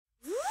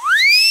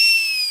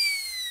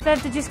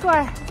Bev, did you score?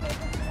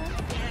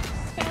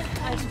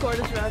 I scored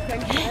as well,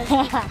 thank you.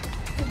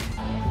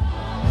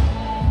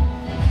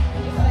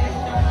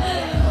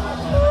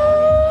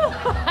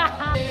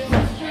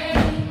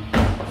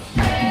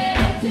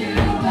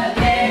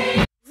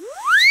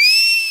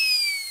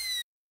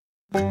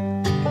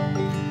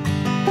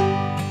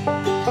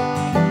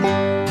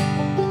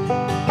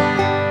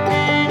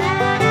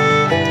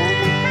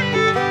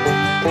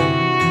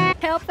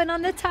 Helping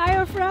on the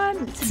tyre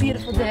front. It's a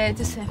beautiful day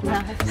to sit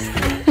nice.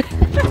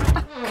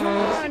 Come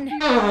on.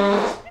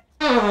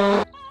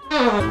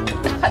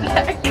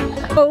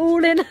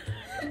 Bowling.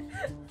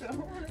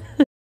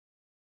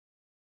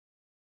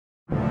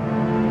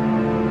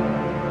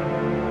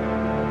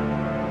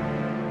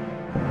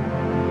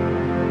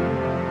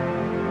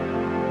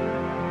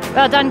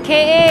 Well done,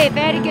 Katie.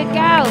 Very good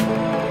girl.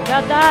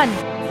 Well done.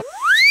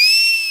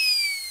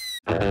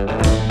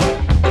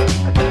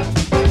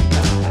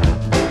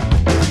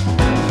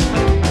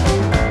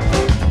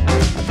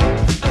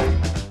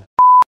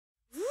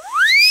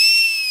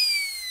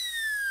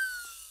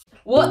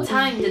 What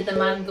time did the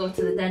man go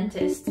to the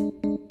dentist?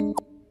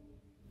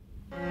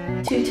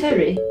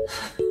 2:30.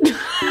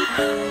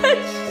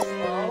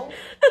 Oh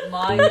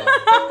my god.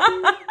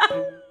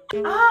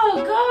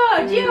 Oh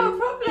god, you have a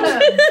problem.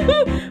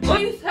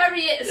 2:30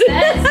 it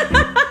says.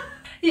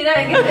 You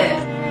don't get it?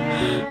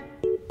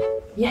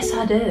 Yes,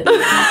 I do.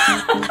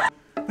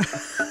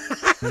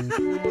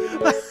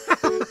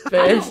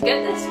 I don't get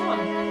this one.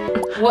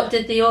 What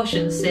did the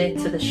ocean say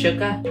to the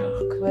sugar?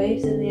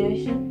 Waves in the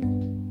ocean.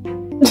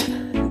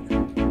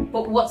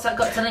 But what's that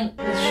got to link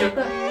with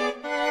sugar?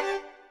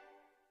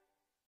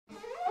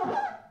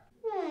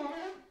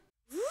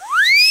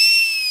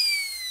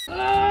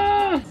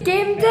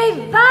 Game day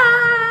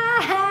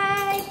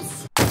vibes!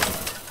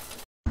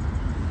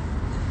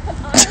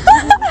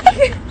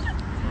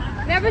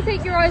 Never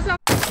take your eyes off.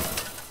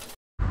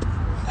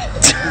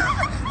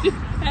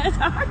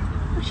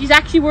 She's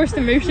actually worse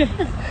than Musha.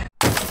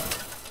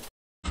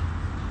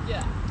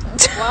 Yeah.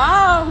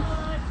 Wow!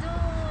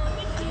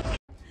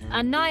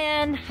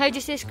 Annoying. How do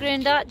you say screw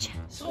in Dutch?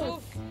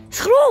 Schroef.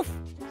 Schroef!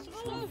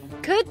 Schroef.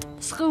 Kut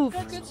schroef.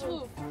 Ja,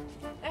 kutschroef.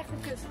 Echt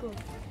een kutschroef.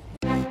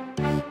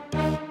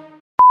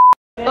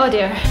 Oh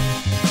dear.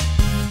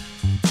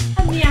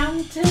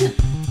 MEOWNTAIN.